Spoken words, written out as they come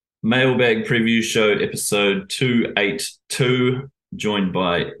Mailbag preview show episode 282, joined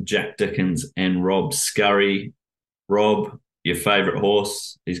by Jack Dickens and Rob Scurry. Rob, your favourite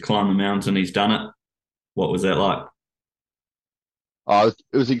horse. He's climbed the mountain, he's done it. What was that like? It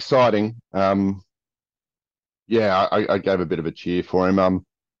was exciting. Yeah, I gave a bit of a cheer for him.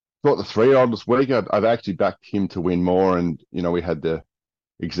 Thought the 3-year-old this week. I've actually backed him to win more, and we had the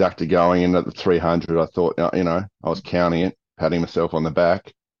exacta going, and at the 300, I thought, I was counting it, patting myself on the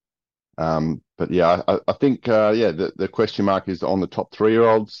back. But yeah, I think the question mark is on the top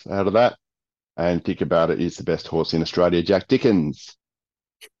 3-year-olds out of that, and think about it, is the best horse in Australia, Jack Dickens.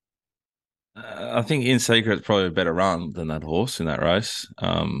 I think In Secret's probably a better run than that horse in that race.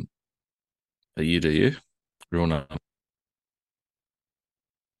 But you do you. Real no.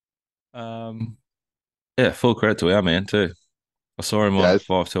 Um, yeah, full credit to our man too. I saw him Yeah, on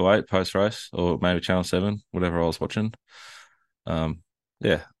 528 post race, or maybe Channel 7, whatever I was watching. Um,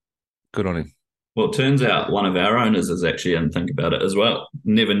 yeah, good on him. Well, it turns out one of our owners is actually in Think About It as well.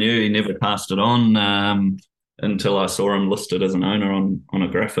 Never knew, he never passed it on until I saw him listed as an owner on a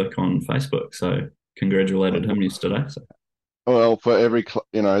graphic on Facebook. So congratulated him yesterday. So. well, for every,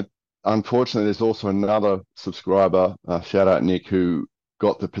 unfortunately, there's also another subscriber, shout out Nick, who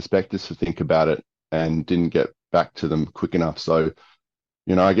got the prospectus to think about it and didn't get back to them quick enough. So,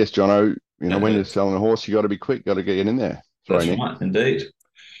 I guess, Jono, when you're selling a horse, you got to be quick, got to get in there. Sorry, That's Nick. right, indeed.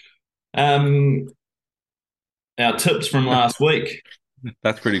 Um, our tips from last week.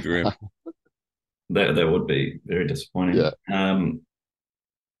 That's pretty grim. That would be very disappointing. Yeah.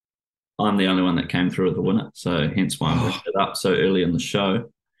 I'm the only one that came through with the winner, so hence why I'm bringing it up so early in the show.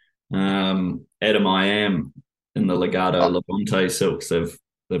 Adam I am in the Legato Uh, Levante Silks.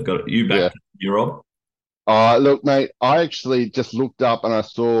 They've got you yeah. back, you Rob. Look, mate, I actually just looked up and I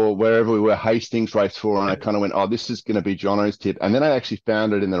saw wherever we were Hastings race 4, and I kind of went, oh, this is going to be Jono's tip. And then I actually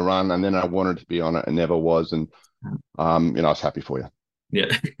found it in the run, and then I wanted to be on it and never was. And, I was happy for you.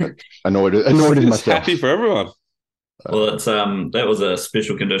 Yeah. But annoyed with It's myself. happy for everyone. Well, it's that was a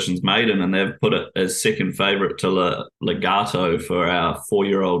special conditions maiden, and they've put it as second favourite to Legato for our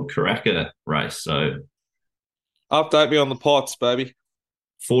 4-year-old Karaka race. So Update me on the pots, baby.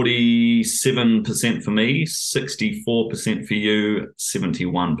 47% for me, 64% for you,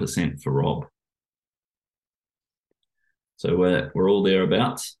 71% for Rob. So we're all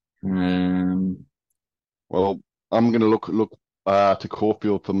thereabouts. Well, I'm going to look to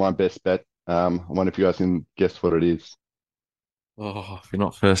Caulfield for my best bet. I wonder if you guys can guess what it is. Oh, if you're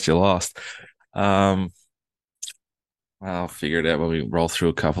not first, you're last. Um, I'll figure it out when we roll through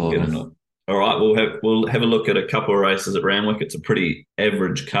a couple of them. All right, we'll have a look at a couple of races at Randwick. It's a pretty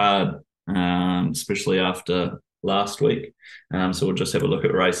average card, especially after last week. So we'll just have a look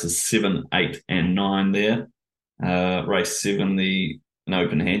at races 7, 8, and 9 there. Race 7, an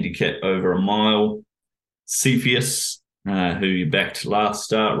open handicap over a mile. Cepheus, who you backed last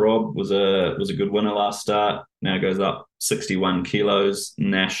start, Rob, was a good winner last start. Now goes up 61 kilos.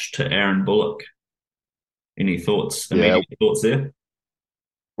 Nash to Aaron Bullock. Any thoughts? Yeah, Immediate thoughts there?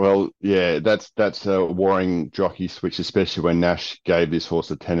 well, yeah, that's a worrying jockey switch, especially when Nash gave this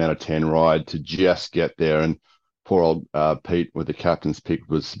horse a 10 out of 10 ride to just get there. And poor old Pete with the captain's pick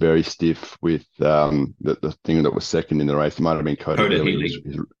was very stiff with the thing that was second in the race. It might have been Coda Coda Healy.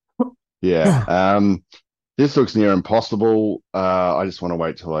 Healy. Yeah. This looks near impossible. I just want to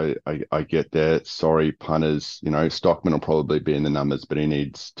wait till I get there. Sorry, punters. Stockman will probably be in the numbers, but he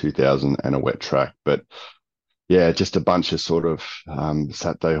needs 2,000 and a wet track. But yeah, just a bunch of sort of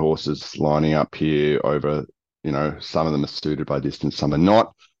Saturday horses lining up here over, some of them are suited by distance, some are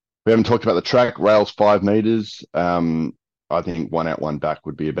not. We haven't talked about the track. Rails 5 meters. I think one out, one back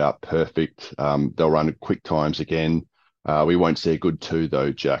would be about perfect. They'll run quick times again. We won't see a good 2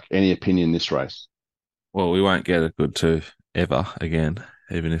 though, Jack. Any opinion in this race? Well, we won't get a good 2 ever again,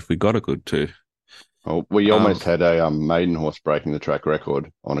 even if we got a good 2. Oh, we Um, almost had a maiden horse breaking the track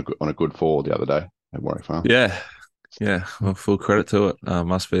record on a good 4 the other day at Warwick Farm. yeah, yeah. Well, full credit to it.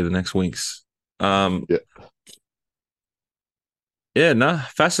 Must be the next Winks. Um, Yeah. yeah, no,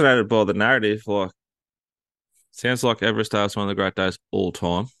 fascinated by the narrative. Like, sounds like Everest Day is one of the great days all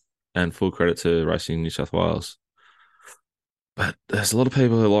time, and full credit to Racing New South Wales. But there's a lot of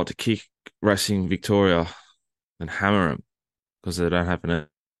people who like to kick Racing Victoria and hammer them because they don't have an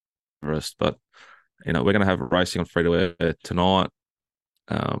Everest. But we're going to have racing on free to air tonight.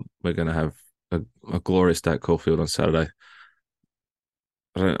 We're going to have a glorious day at Caulfield on Saturday.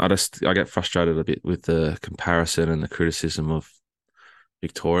 I get frustrated a bit with the comparison and the criticism of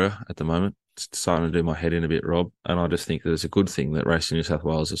Victoria at the moment. It's starting to do my head in a bit, Rob. And I just think that it's a good thing that Racing New South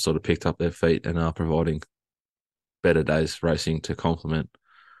Wales have sort of picked up their feet and are providing better days racing to complement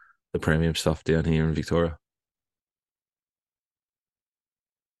the premium stuff down here in Victoria.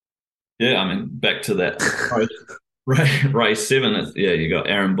 Yeah, I mean, back to that race 7. You got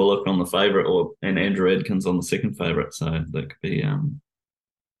Aaron Bullock on the favourite, and Andrew Adkins on the second favourite. So that could be,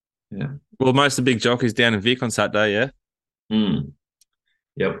 yeah. Well, most of the big jockeys down in Vic on Saturday, yeah?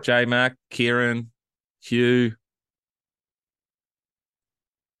 Yep. J Mac, Kieran, Hugh.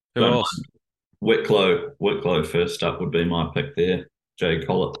 Who else? Wicklow first up would be my pick there. Jay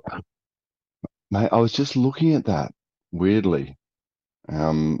Collett. Mate, I was just looking at that, weirdly.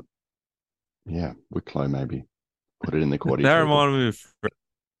 Yeah, Wicklow maybe. Put it in the quaddy. That reminded me of...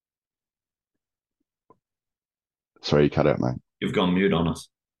 Sorry, you cut out, mate. You've gone mute on us.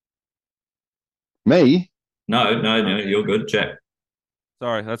 Me? No, you're good, Jack.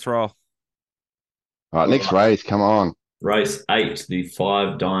 Sorry, let's roll. All right, next race, come on. Race 8, the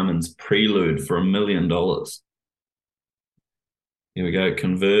 5 Diamonds Prelude for $1 million. Here we go,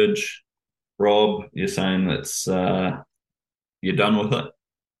 Converge. Rob, you're saying that's you're done with it?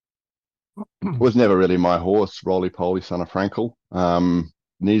 Was never really my horse, roly-poly son of Frankel.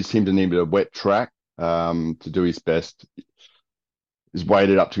 Seemed to need a wet track to do his best. He's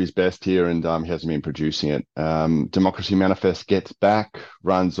weighted up to his best here, and he hasn't been producing it. Democracy Manifest gets back,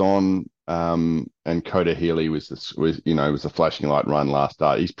 runs on, and Coda Healy was a flashing light run last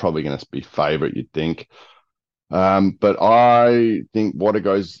start. He's probably going to be favourite, you'd think. But I think Water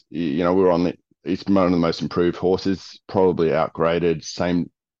Goes, he's one of the most improved horses, probably outgraded.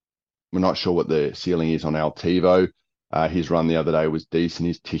 We're not sure what the ceiling is on Altivo. His run the other day was decent.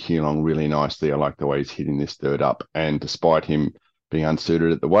 He's ticking along really nicely. I like the way he's hitting this third up. And despite him being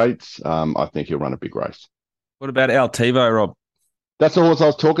unsuited at the weights, I think he'll run a big race. What about Altivo, Rob? That's the horse I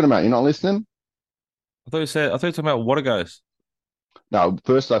was talking about. You're not listening? I thought you were talking about Water Goes. No,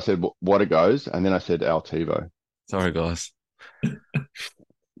 first I said Water Goes, and then I said Altivo. Sorry, guys.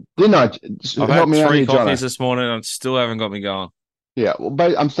 Didn't I? I've had 3 coffees this morning and still haven't got me going. Yeah, well,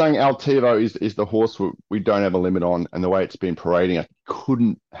 but I'm saying Altivo is the horse we don't have a limit on, and the way it's been parading, I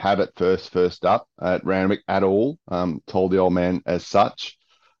couldn't have it first up at Randwick at all. Told the old man as such.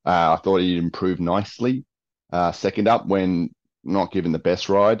 I thought he'd improve nicely. Second up, when not given the best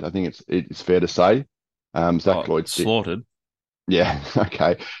ride, I think it's fair to say. Zach Lloyd slaughtered. Yeah,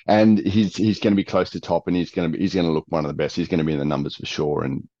 okay, and he's going to be close to top, and he's going to look one of the best. He's going to be in the numbers for sure,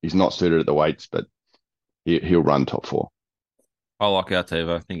 and he's not suited at the weights, but he'll run top 4. I like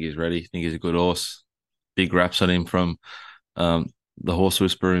Altivo. I think he's ready. I think he's a good horse. Big raps on him from the horse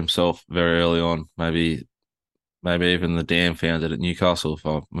whisperer himself very early on. Maybe even the dam found it at Newcastle, if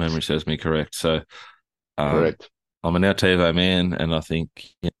my memory serves me correct. So, correct. I'm an Altivo man, and I think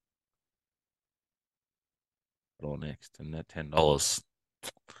all next, and that $10.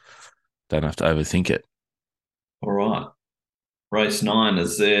 Don't have to overthink it. All right. Race 9,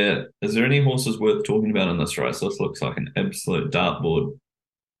 is there any horses worth talking about in this race? This looks like an absolute dartboard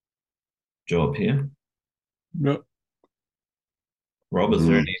job here. Yep. Rob, is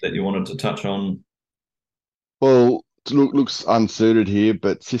there any that you wanted to touch on? Well, it looks unsuited here,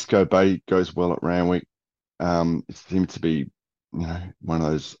 but Cisco Bay goes well at Randwick. It seems to be, one of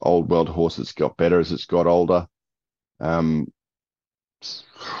those old world horses got better as it's got older. No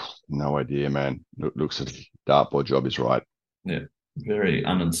idea, man. Looks like a dartboard job is right. Yeah, very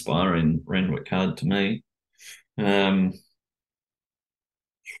uninspiring Randwick card to me. Let's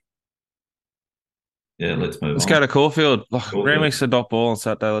move on. Let's go to Caulfield. Randwick's a dot ball on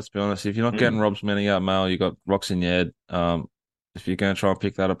Saturday, let's be honest. If you're not getting Rob's Many Out Mail, you got Rocks in your head. If you're going to try and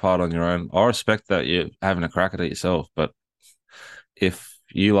pick that apart on your own, I respect that you're having a crack at it yourself, but if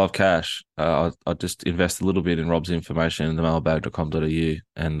you love cash, I'd just invest a little bit in Rob's information in the mailbag.com.au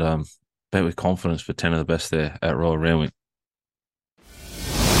and bet with confidence for 10 of the best there at Royal Randwick.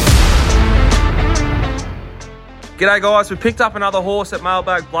 G'day guys, we picked up another horse at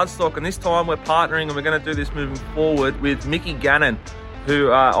Mailbag Bloodstock, and this time we're partnering and we're going to do this moving forward with Mickey Gannon,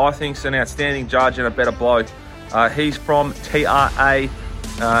 who I think is an outstanding judge and a better bloke. He's from TRA,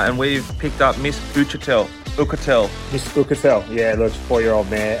 and we've picked up Miss Ucatel. Miss Ucatel, yeah, looks 4-year-old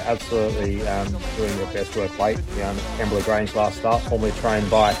mare, absolutely doing her best work late down at Campbell Grange last start, formerly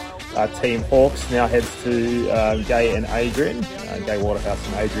trained by Team Hawks, now heads to Gay and Adrian, Gay Waterhouse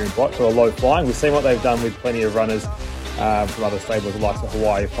and Adrian Bott for a low flying. We've seen what they've done with plenty of runners from other stables like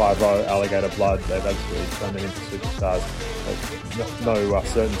Hawaii 5-0, Alligator Blood. They've absolutely turned them into superstars. No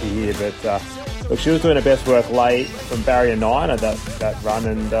certainty here, but look, she was doing her best work late from barrier 9 at that run,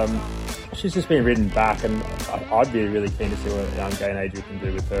 and she's just been ridden back, and I'd be really keen to see what Gain Adrian can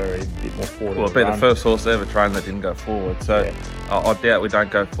do with her a bit more forward. Well, it'll be the first horse ever trained that didn't go forward. So I doubt we don't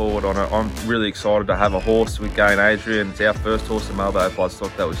go forward on it. I'm really excited to have a horse with Gain Adrian. It's our first horse in Mailbag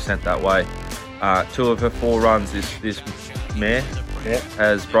Bloodstock that was sent that way. 2 of her 4 runs, this mare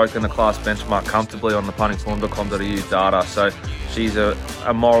has broken the class benchmark comfortably on the puntingform.com.au data. So she's a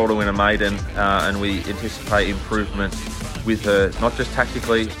moral to win a maiden, and we anticipate improvement with her, not just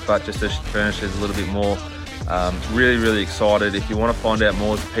tactically, but just as she finishes a little bit more. Really, really excited. If you want to find out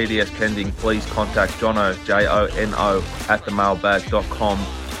more, PDS pending, please contact Jono, Jono, at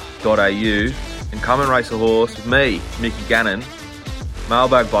themailbag.com.au and come and race a horse with me, Mickey Gannon,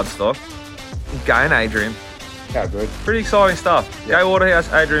 Mailbag Bloodstock, and Gain Adrian. How good. Pretty exciting stuff. Gay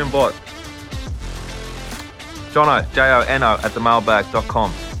Waterhouse, Adrian Bott. Jono, Jono, at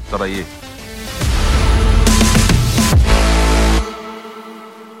themailbag.com.au.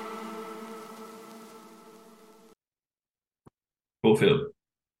 Caulfield,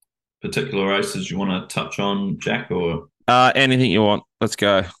 particular races you want to touch on, Jack, or Anything you want. Let's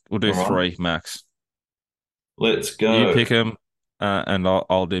go. We'll do All 3 max. Let's go. You pick them, and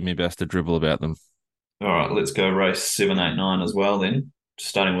I'll do my best to dribble about them. All right, let's go race 7, 8, 9 as well then.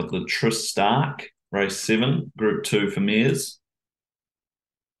 Starting with the Stark, race 7, Group 2 for mares.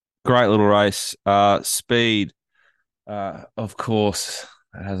 Great little race. Speed, of course,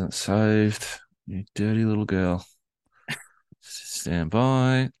 it hasn't saved. You dirty little girl. Stand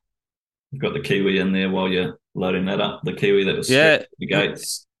by. You've got the Kiwi in there while you're loading that up. The Kiwi that was the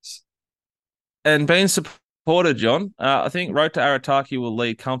gates. And being supported, John, I think Road to Arataki will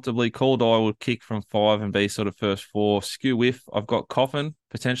lead comfortably. Called Eye will kick from 5 and be sort of first 4. Skew Whiff, I've got Coffin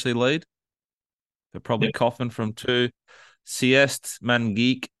potentially lead. But probably Coffin from 2. Siest,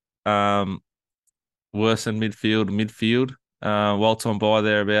 Mangeek, worse than midfield. Waltz on by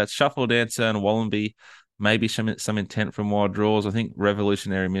thereabouts. Shuffle Dancer and Wallenby. Maybe some intent from wide draws. I think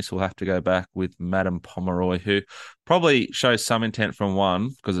Revolutionary Miss will have to go back with Madame Pomeroy, who probably shows some intent from 1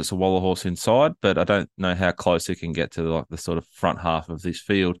 because it's a Waller horse inside, but I don't know how close it can get to the sort of front half of this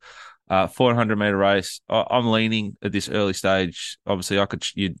field. 400-meter race. I'm leaning at this early stage. Obviously,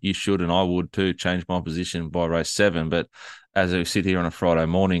 you should and I would too change my position by race 7, but as I sit here on a Friday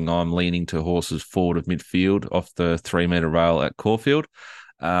morning, I'm leaning to horses forward of midfield off the 3-meter rail at Caulfield.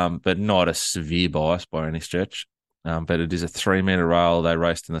 But not a severe bias by any stretch. But it is a 3-meter rail. They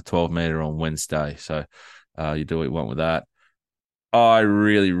raced in the 12-meter on Wednesday. So you do what you want with that. I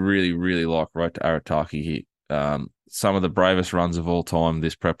really, really, really like Road to Arataki here. Some of the bravest runs of all time,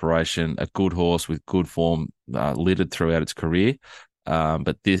 this preparation, a good horse with good form, littered throughout its career.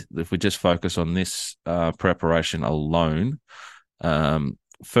 But if we just focus on this preparation alone,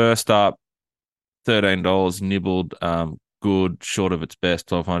 first up, $13, nibbled, good, short of its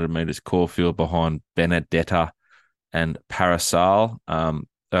best, 1,200 metres, Caulfield behind Benedetta and Parasol. That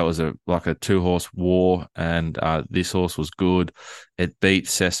was a 2-horse war, and this horse was good. It beat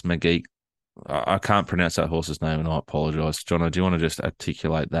Cess McGeek. I can't pronounce that horse's name, and I apologise. Jono, do you want to just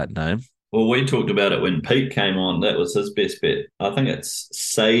articulate that name? Well, we talked about it when Pete came on. That was his best bet. I think it's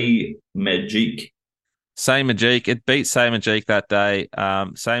Say Magic. Say Magic. It beat Say Magic that day.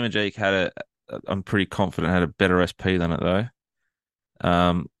 Say Magic I'm pretty confident had a better SP than it though.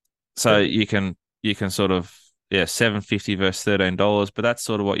 So you can sort of $7.50 versus $13, but that's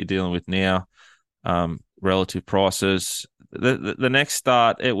sort of what you're dealing with now. Relative prices. The next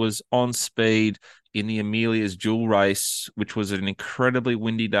start, it was on speed in the Amelia's Jewel race, which was an incredibly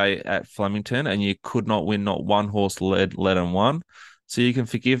windy day at Flemington, and you could not win, not one horse led and won. So you can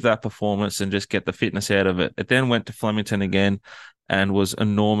forgive that performance and just get the fitness out of it. It then went to Flemington again and was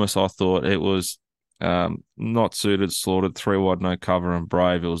enormous. I thought it was not suited, slaughtered, 3 wide, no cover, and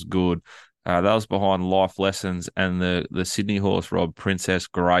brave. It was good. That was behind Life Lessons and the Sydney horse, Rob, Princess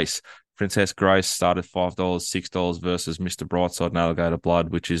Grace. Princess Grace started $5, $6 versus Mr. Brightside and Alligator Blood,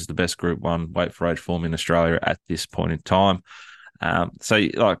 which is the best Group 1 weight for age form in Australia at this point in time.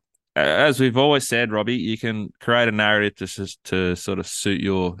 As we've always said, Robbie, you can create a narrative to sort of suit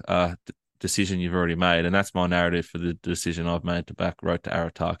your decision you've already made, and that's my narrative for the decision I've made to back Road to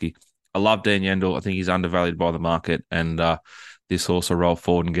Arataki. I love Dan Yendall. I think he's undervalued by the market, and this horse will roll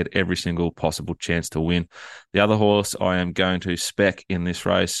forward and get every single possible chance to win. The other horse I am going to spec in this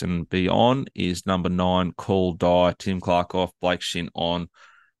race and be on is number 9, Call Die, Tim Clark off, Blake Shin on.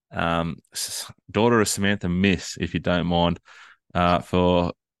 Daughter of Samantha Miss, if you don't mind, I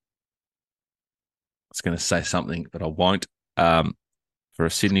was going to say something, but I won't. For a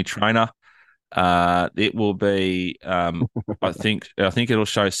Sydney trainer, it will be. I think it'll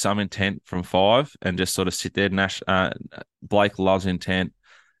show some intent from 5 and just sort of sit there. Blake loves intent.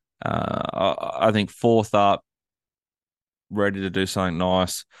 I think fourth up, ready to do something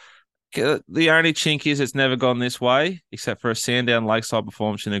nice. The only chink is it's never gone this way, except for a Sandown Lakeside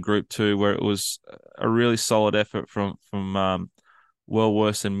performance in a Group 2 where it was a really solid effort from well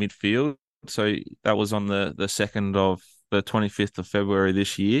worse than midfield. So that was on the 2nd of the 25th of February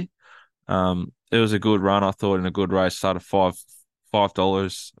this year. It was a good run, I thought, in a good race. Started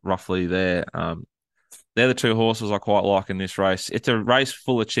 $5 roughly there. They're the two horses I quite like in this race. It's a race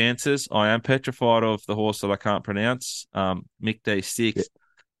full of chances. I am petrified of the horse that I can't pronounce, Mick D6. Yeah.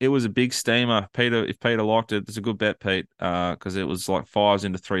 It was a big steamer. Peter, if Peter liked it, it's a good bet, Pete, because it was like 5s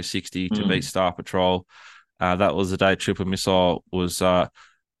into 360 to beat Star Patrol. That was the day Triple Missile was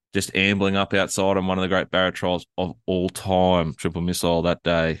just ambling up outside on one of the great barrier trials of all time. Triple Missile that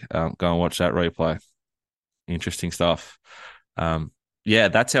day. Go and watch that replay. Interesting stuff. Yeah,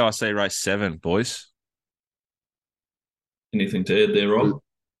 that's how I see race 7, boys. Anything to add there, Rob?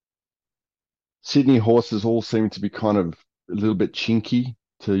 Sydney horses all seem to be kind of a little bit chinky,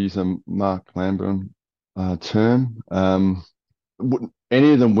 to use a Mark Lambourne term.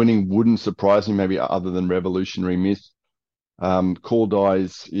 Any of them winning wouldn't surprise me, maybe other than Revolutionary Myth. Core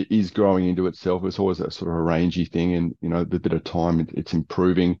Dies is growing into itself. It's always a sort of a rangy thing, and with a bit of time, it's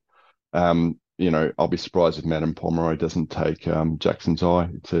improving. I'll be surprised if Madame Pomeroy doesn't take Jackson's Eye.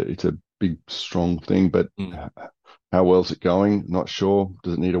 It's a big, strong thing, but how well's it going? Not sure.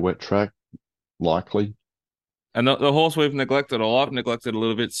 Does it need a wet track? Likely. And the horse we've neglected, or I've neglected a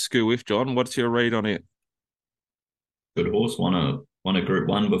little bit, Skoo If, John. What's your read on it? Good horse. Won a Group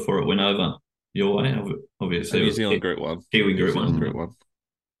 1 before it went over your way, obviously. New Zealand Group 1. Kiwi Group 1. Group 1.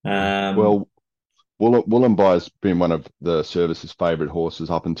 Well, Wollumbi's been one of the service's favourite horses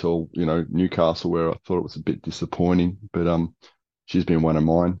up until, Newcastle, where I thought it was a bit disappointing. But she's been one of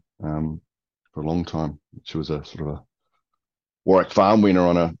mine for a long time. She was a sort of a Warwick Farm winner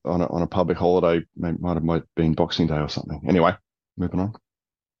on a public holiday. Might have been Boxing Day or something. Anyway, moving on.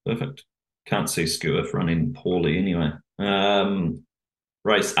 Perfect. Can't see Skua running poorly anyway.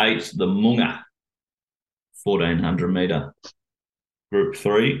 Race 8, the Munga, 1400 metre, Group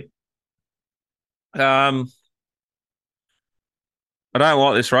 3. I don't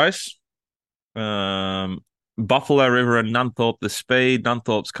like this race. Buffalo River and Nunthorpe, the speed.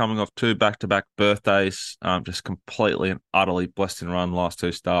 Nunthorpe's coming off 2 back-to-back birthdays. Just completely and utterly blessed and run last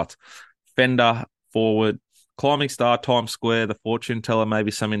 2 starts. Fender forward, Climbing Star, Times Square, the Fortune Teller,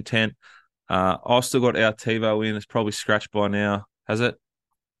 maybe some intent. I've still got our TiVo in. It's probably scratched by now. Has it?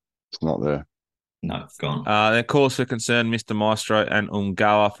 It's not there. No, it's gone. Of course, are concerned Mr. Maestro and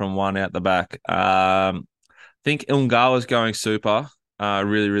Ungawa from 1 out the back. I think Ungawa's going super,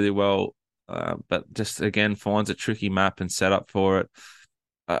 really, really well. But just, again, finds a tricky map and setup for it.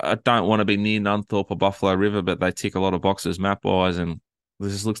 I don't want to be near Nunthorpe or Buffalo River, but they tick a lot of boxes map-wise, and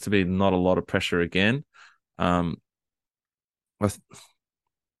this looks to be not a lot of pressure again. It's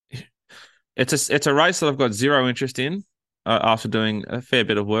a race that I've got zero interest in after doing a fair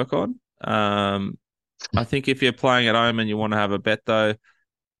bit of work on. I think if you're playing at home and you want to have a bet, though,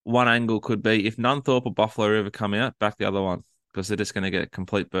 one angle could be if Nunthorpe or Buffalo River come out, back the other one, because they're just going to get a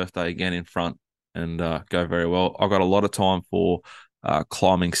complete birthday again in front and go very well. I've got a lot of time for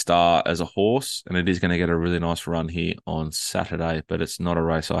Climbing Star as a horse, and it is going to get a really nice run here on Saturday, but it's not a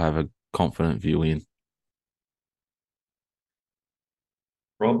race I have a confident view in.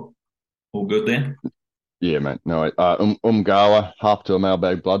 Rob, all good there? Yeah, mate. No, Umgawa, half to a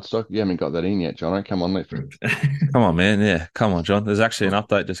Mailbag bloodstock. You haven't got that in yet, John. Come on, let's. Come on, man. Yeah, come on, John. There's actually an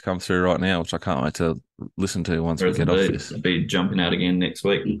update just come through right now, which I can't wait to listen to once we get off this. It'll be jumping out again next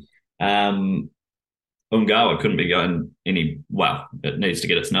week. Umgawa couldn't be going any. Well, it needs to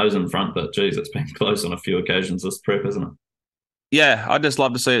get its nose in front, but geez, it's been close on a few occasions this prep, isn't it? Yeah, I'd just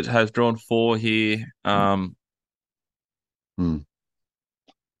love to see it has drawn 4 here.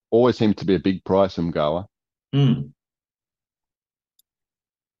 Always seems to be a big price, Umgawa.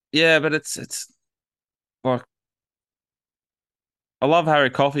 Yeah, but it's like, I love Harry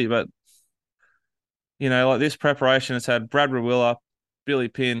Coffey, but like this preparation, it's had Brad Rawiller, Billy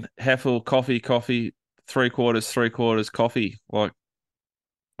Pinn, Heffel, Coffey, 3/4, Coffey. Like,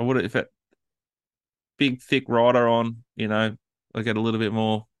 I would if it big thick rider on, I get a little bit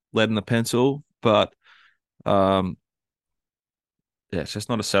more lead in the pencil, but yeah, it's just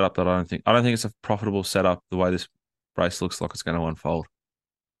not a setup that I don't think it's a profitable setup the way this race looks like it's going to unfold.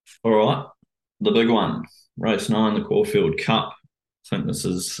 All right. The big one, race 9, the Caulfield Cup. I think this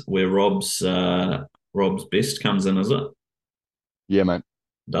is where Rob's best comes in, is it? Yeah, mate.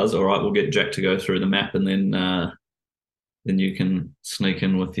 Does. All right, we'll get Jack to go through the map and then you can sneak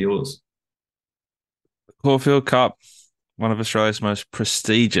in with yours. Caulfield Cup, one of Australia's most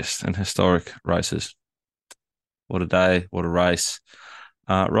prestigious and historic races. What a day! What a race!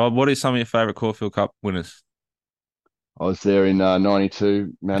 Rob, what are some of your favourite Caulfield Cup winners? I was there in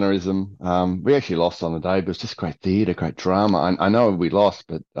 '92 Mannerism. We actually lost on the day, but it was just great theatre, great drama. I know we lost,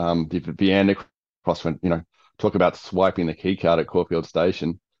 but the Viander cross went. Talk about swiping the key card at Caulfield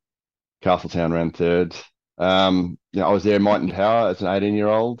Station. Castletown ran third. I was there in Might and Power as an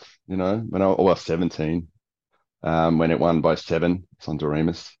 18-year-old. When I was 17. When it won by 7, Sons of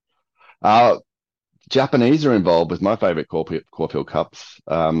Remus. Japanese are involved with my favourite Caulfield Cups.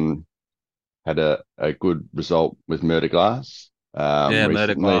 Had a good result with Murder Glass Yeah,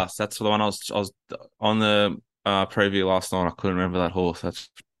 Murder recently. Glass. That's the one I was on the preview last night. I couldn't remember that horse. That's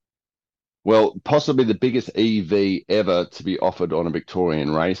Well, possibly the biggest EV ever to be offered on a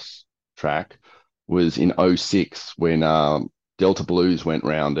Victorian race track was in '06 when Delta Blues went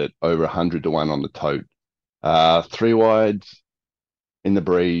round at over 100-1 on the tote. 3 wide in the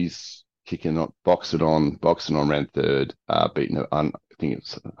breeze, kicking on, boxing on, ran third, beating it. I think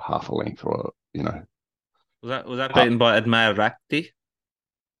it's half a length was that beaten by Admirati?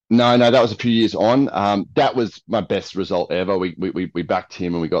 No, that was a few years on. That was my best result ever. We backed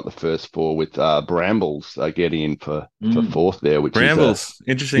him and we got the first 4 with Brambles getting in for fourth there, which Brambles.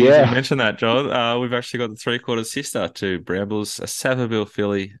 Interesting yeah. you mentioned that, John. We've actually got the 3/4 sister to Brambles, a Savabeel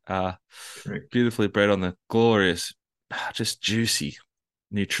filly, beautifully bred on the glorious, just juicy,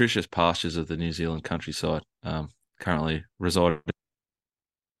 nutritious pastures of the New Zealand countryside. Currently residing.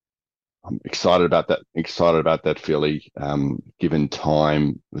 I'm excited about that. Excited about that filly. Given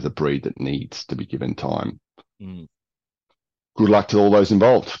time with a breed that needs to be given time. Mm. Good luck to all those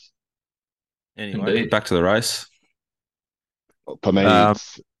involved. Anyway, Indeed. back to the race. For me,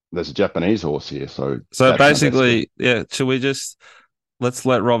 there's a Japanese horse here, so basically, yeah. Should we let's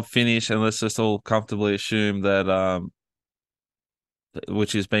let Rob finish and let's just all comfortably assume that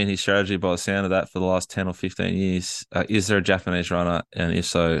which has been his strategy by the sound of that for the last 10 or 15 years. Is there a Japanese runner? And if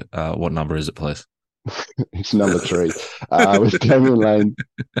so, what number is it, please? It's number 3 with Damian Lane.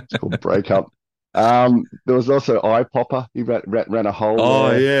 It's called Breakup. There was also Eye Popper. He ran a hole. Oh,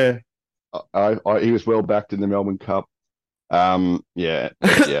 there. Yeah. He was well backed in the Melbourne Cup. Yeah.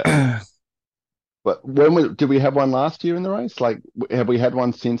 But did we have one last year in the race? Like, have we had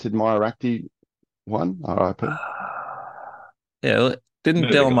one since Admirati won? RIP. Yeah, didn't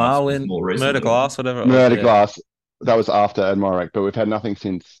Murder Del Mar Glass was win more recently. Murder Glass, whatever? Murder Glass. That was after Admirac, but we've had nothing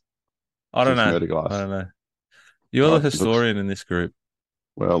since. I don't know. Murder Glass. I don't know. You're the historian in this group.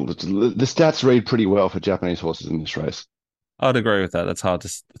 Well, the stats read pretty well for Japanese horses in this race. I'd agree with that. It's hard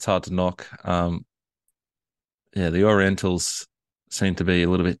to knock. Yeah, the Orientals seem to be a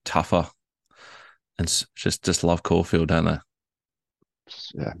little bit tougher, and just love Caulfield, don't they?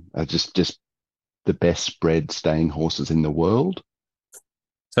 Yeah, just the best bred staying horses in the world.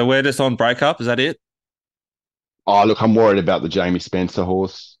 So we're just on Breakup. Is that it? Oh, look, I'm worried about the Jamie Spencer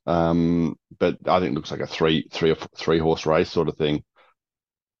horse, but I think it looks like a three horse race sort of thing.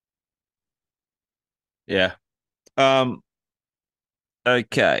 Yeah.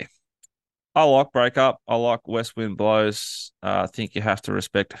 Okay. I like Breakup. I like West Wind Blows. I think you have to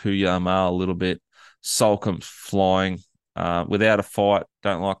respect Huyama a little bit. Solcomb's flying without a fight.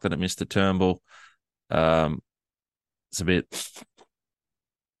 Don't like that it missed the Turnbull. It's a bit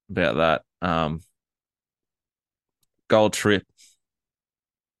about that. Gold Trip.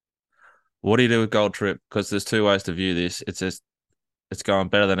 What do you do with Gold Trip? Because there's 2 ways to view this. It's going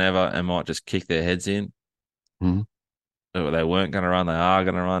better than ever and might just kick their heads in. Mm-hmm. They weren't going to run. They are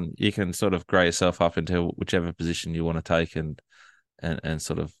going to run. You can sort of grey yourself up into whichever position you want to take and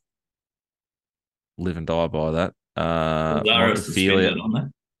sort of live and die by that. Zara suspended on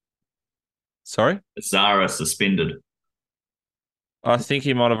that. Sorry? Zara suspended. I think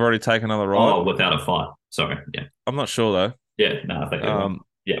he might have already taken another ride. Oh, without a fight. Sorry. Yeah. I'm not sure though. Yeah. No, I think you're right.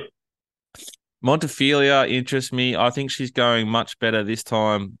 Yeah. Montefilia interests me. I think she's going much better this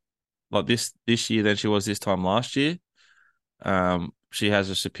time, like this year than she was this time last year. She has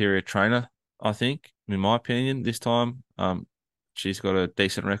a superior trainer, I think, in my opinion, this time. She's got a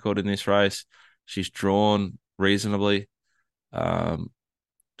decent record in this race. She's drawn reasonably.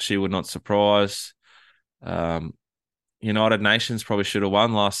 She would not surprise. United Nations probably should have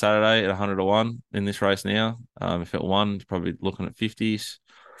won last Saturday at 100-1 in this race now. If it won, probably looking at 50s.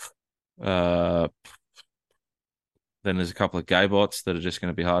 Then there's a couple of gay bots that are just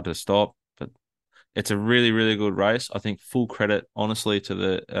going to be hard to stop. But it's a really, really good race. I think full credit, honestly, to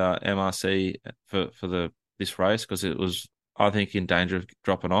the MRC for this race because it was, I think, in danger of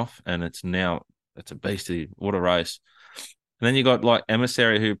dropping off, and it's a beastie. What a race! And then you got like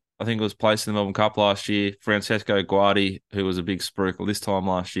Emissary, who I think it was placed in the Melbourne Cup last year. Francesco Guardi, who was a big sprinkle this time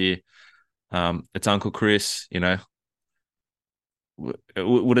last year. It's Uncle Chris, you know.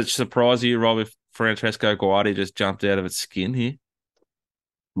 Would it surprise you, Rob, if Francesco Guardi just jumped out of its skin here?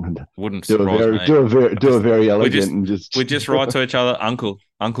 Wouldn't surprise me. Do a very elegant and just we just write to each other, Uncle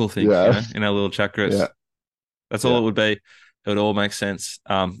things, Yeah. you know, in our little chat groups. Yeah. That's all it would be. It would all make sense.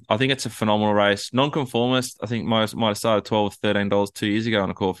 I think it's a phenomenal race. Nonconformist, I think might have started $12, $13 2 years ago on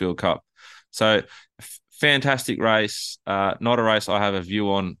a Caulfield Cup. So fantastic race. Not a race I have a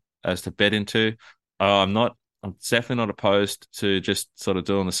view on as to bet into. I'm definitely not opposed to just sort of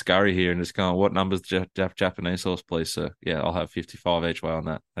doing the scurry here and just going, what numbers Japanese horse, please, sir? Yeah, I'll have 55 each way on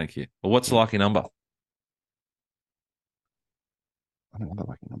that. Thank you. Well, what's the lucky number? I don't know the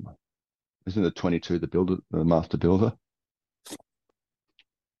lucky number. Isn't it 22 the master builder?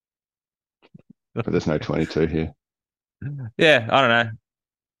 But there's no 22 here. Yeah, I don't know.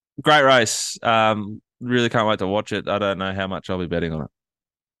 Great race. Really can't wait to watch it. I don't know how much I'll be betting on it.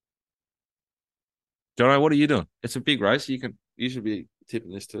 Jono, what are you doing? It's a big race. You should be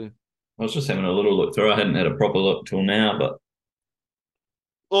tipping this too. I was just having a little look through. I hadn't had a proper look till now, but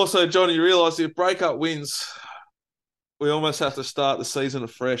also, Johnny, you realise if breakup wins, we almost have to start the season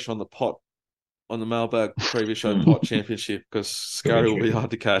afresh on the pot, on the Mailbag previous show pot championship, because Scurry will be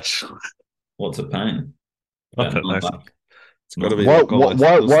hard to catch. What's it paying? I don't know. It's got to be. Why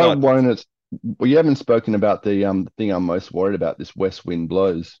won't it? Well, you haven't spoken about the thing I'm most worried about, this west wind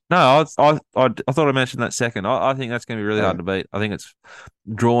blows. No, I thought I mentioned that second. I think that's going to be really hard to beat. I think it's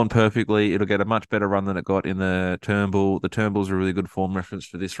drawn perfectly. It'll get a much better run than it got in the Turnbull. The Turnbull's a really good form reference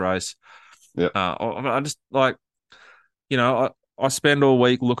for this race. Yeah. I just like, you know, I spend all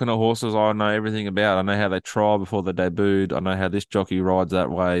week looking at horses I know everything about. I know how they try before they debuted. I know how this jockey rides that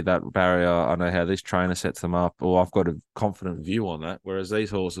way, that barrier. I know how this trainer sets them up. Or I've got a confident view on that. Whereas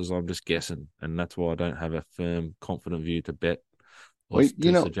these horses, I'm just guessing. And that's why I don't have a firm, confident view to bet or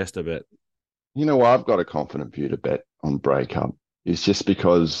suggest a bet. You know why I've got a confident view to bet on breakup? It's just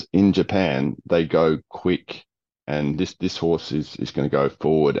because in Japan, they go quick. And this horse is going to go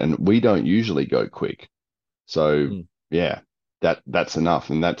forward. And we don't usually go quick. So, yeah. That's enough,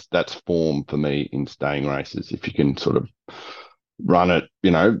 and that's form for me in staying races. If you can sort of run it,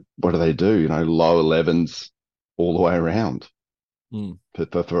 you know, what do they do? You know, low 11s all the way around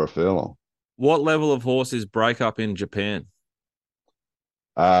for a furlong. What level of horse is breakup in Japan?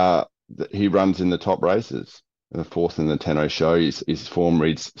 He runs in the top races. The fourth in the Tenno show. His form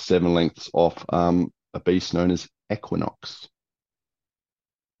reads 7 lengths off a beast known as Equinox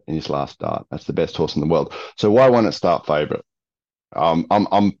in his last start. That's the best horse in the world. So why won't it start favourite? I'm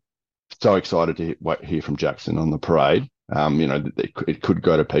so excited to hear from Jackson on the parade. You know, it could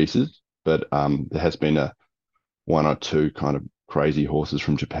go to pieces, but there has been one or two kind of crazy horses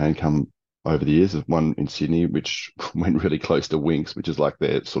from Japan come over the years. There's one in Sydney which went really close to Winx, which is like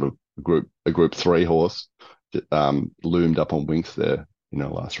their sort of a group 3 horse, loomed up on Winx there in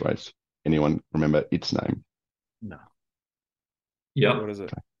our last race. Anyone remember its name? No. Yep. What is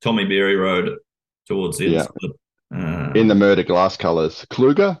it? Tommy Berry rode it towards the end. In the murder glass colours.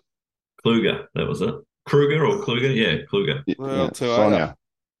 Kluger, that was it. Kruger or Kluger? Yeah, Kluger. Yeah, Sonia.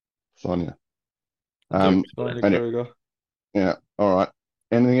 Kruger. Yeah, all right.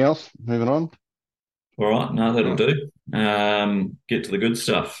 Anything else? Moving on. All right, no, that'll do. Get to the good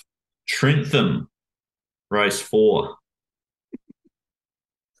stuff. Trentham, race 4.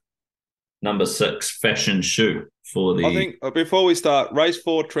 Number 6, Fashion Shoot for the... I think before we start, race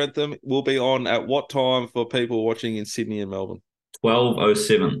 4 Trentham will be on at what time for people watching in Sydney and Melbourne?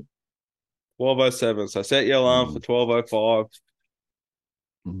 12:07. 12:07. So set your alarm for 12:05.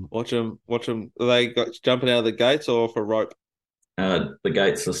 Watch them. Are they jumping out of the gates or off a rope? The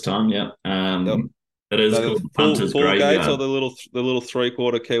gates this time, yeah. Yep. It is So called Punter's full Graveyard. gates or the little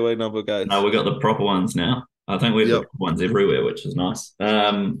 3/4 Kiwi number gates? No, we got the proper ones now. I think we've got ones everywhere, which is nice.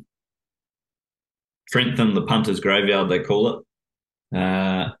 Trentham, the Punter's Graveyard, they call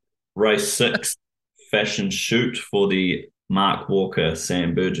it. Race 6, Fashion Shoot for the Mark Walker,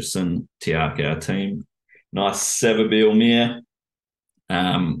 Sam Burgesson, Tiaka team. Nice Savabeel mare.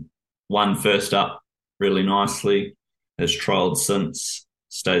 Won first up really nicely. Has trialled since.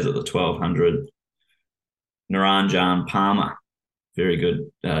 Stays at the 1200. Naranjan Palmer, very good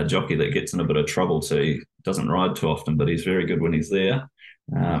jockey that gets in a bit of trouble, so he doesn't ride too often, but he's very good when he's there.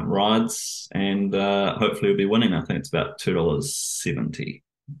 Rides and hopefully he'll be winning. I think it's about $2.70.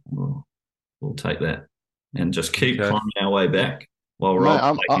 We'll take that and just keep climbing our way back while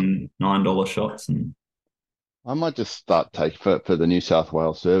Rob's taking $9 shots. And I might just start for the New South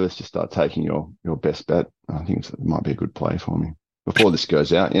Wales service. Just start taking your best bet. I think it might be a good play for me. before this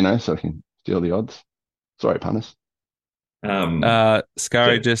goes out, so I can steal the odds. Sorry, punters.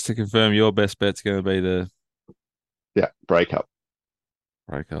 Scurry, Jack, just to confirm, your best bet's going to be the Yeah, break up.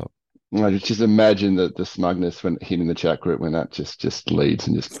 breakup. I just imagine that the smugness when hitting the chat group when that just leads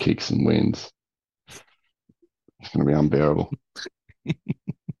and just kicks and wins. It's going to be unbearable.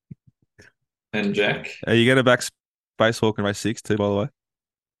 and Jack. Are you going to back Spacehawk in race 6 too, by the way?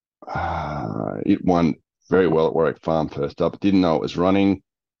 It won very well at Warwick Farm first up. Didn't know it was running.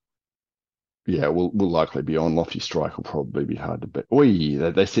 Yeah, we'll likely be on. Lofty Strike will probably be hard to bet.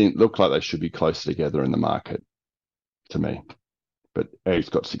 They look like they should be closer together in the market to me. But he's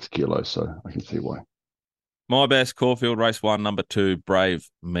got 6 kilos, so I can see why. My best, Caulfield, race 1, number 2, Brave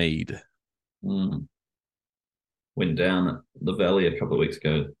Mead. Went down at the Valley a couple of weeks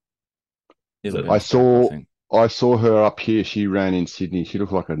ago. I saw her up here. She ran in Sydney. She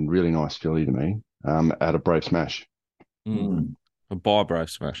looked like a really nice filly to me. Out of Brave Smash. By Brave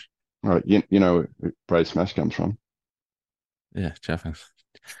Smash. Right, you know where Brave Smash comes from. Yeah, Chaffin.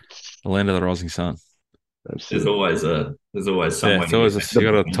 The land of the rising sun. There's always someone. Yeah, it's always you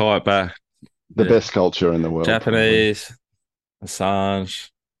got to tie it back. The best culture in the world. Japanese, Assange.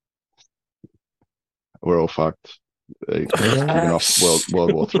 We're all fucked.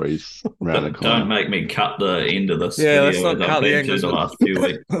 World War Three's around the corner. Don't make me cut the end of this Yeah, video let's not cut the end the last few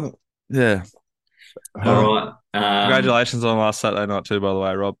weeks. Yeah. All right. Congratulations on last Saturday night too, by the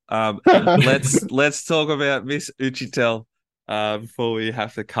way, Rob. Let's talk about Miss Uchitel before we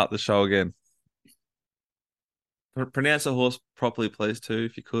have to cut the show again. Pronounce the horse properly, please, too,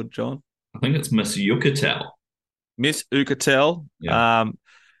 if you could, John. I think it's Miss Yucatel. Miss Uchitel. Yeah.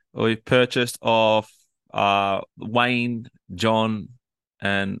 We purchased off Wayne, John,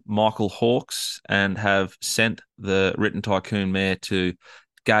 and Michael Hawkes, and have sent the Written Tycoon mare to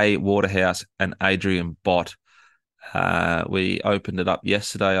Gay Waterhouse and Adrian Bott. We opened it up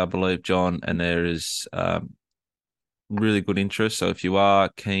yesterday, I believe, John, and there is really good interest. So if you are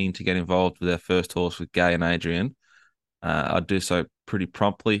keen to get involved with our first horse with Gay and Adrian, I'd do so pretty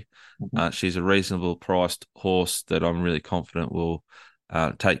promptly. She's a reasonable priced horse that I'm really confident will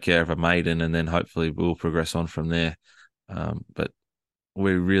take care of a maiden, and then hopefully we'll progress on from there. But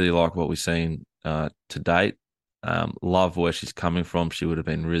we really like what we've seen to date. Love where she's coming from. She would have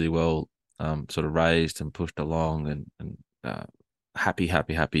been really well sort of raised and pushed along, and happy,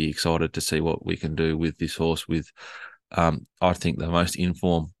 excited to see what we can do with this horse with, I think, the most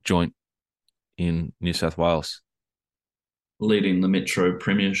informed joint in New South Wales. Leading the Metro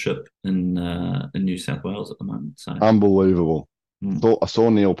Premiership in New South Wales at the moment. So unbelievable. I saw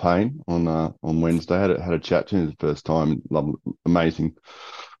Neil Payne on Wednesday. Had a chat to him the first time. Lovely, amazing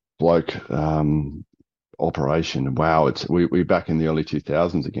bloke. Operation. Wow, we're back in the early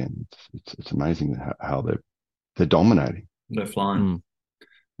 2000s again. It's amazing how they're dominating. They're flying.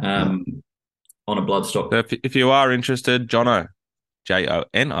 On a bloodstock. So if you are interested, Jono,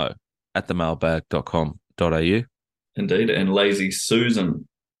 JONO at themailbag.com.au. Indeed, and Lazy Susan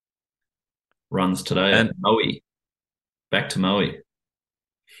runs today at Moe. Back to Moe,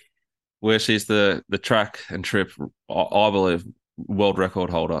 where she's the track and trip, I believe, world record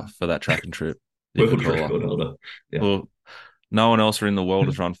holder for that track and trip. World record holder. Yeah. Well, no one else in the world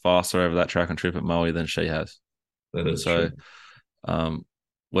has run faster over that track and trip at Moe than she has. That is so. True.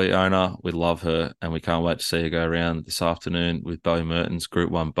 We own her, we love her, and we can't wait to see her go around this afternoon with Bo Mertens,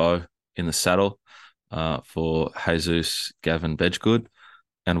 Group 1 Bo, in the saddle for Jesus Gavin Bedgegood.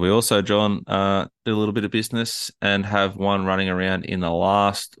 And we also, John, did a little bit of business and have one running around in the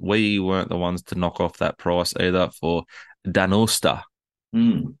last. We weren't the ones to knock off that price either for Danusta,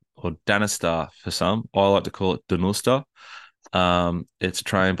 or Danistar for some. I like to call it Danusta. It's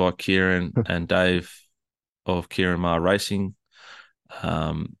trained by Kieran and Dave of Kieran Mar Racing.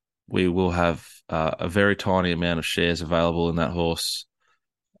 We will have a very tiny amount of shares available in that horse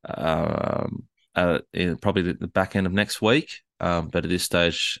in probably the back end of next week. But at this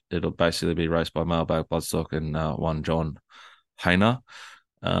stage, it'll basically be raced by Mailbag, Bloodstock, and one John Hayner.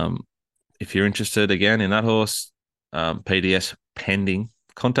 If you're interested again in that horse, PDS pending,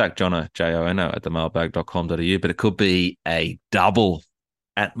 contact Jono, JONO at themailbag.com.au. But it could be a double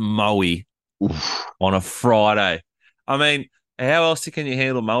at Moe on a Friday. I mean, how else can you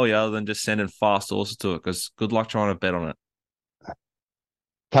handle Moe other than just sending fast horses to it? Because good luck trying to bet on it.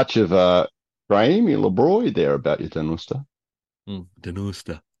 Touch of Graham, your LeBroy there about your Danusta.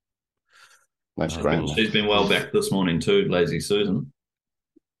 Danusta. Thanks, Graham. She's been well back this morning too, Lazy Susan.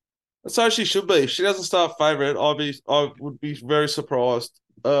 So she should be. She doesn't start favourite. I would be very surprised.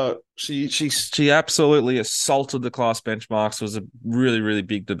 She absolutely assaulted the class benchmarks. It was a really, really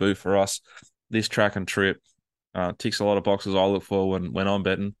big debut for us this track and trip. Ticks a lot of boxes I look for when I'm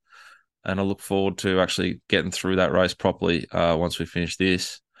betting, and I look forward to actually getting through that race properly once we finish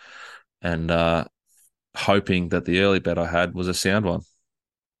this, and hoping that the early bet I had was a sound one.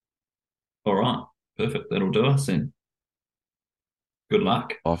 All right. Perfect. That'll do us then. Good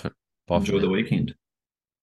luck. Bye for Enjoy now. the weekend.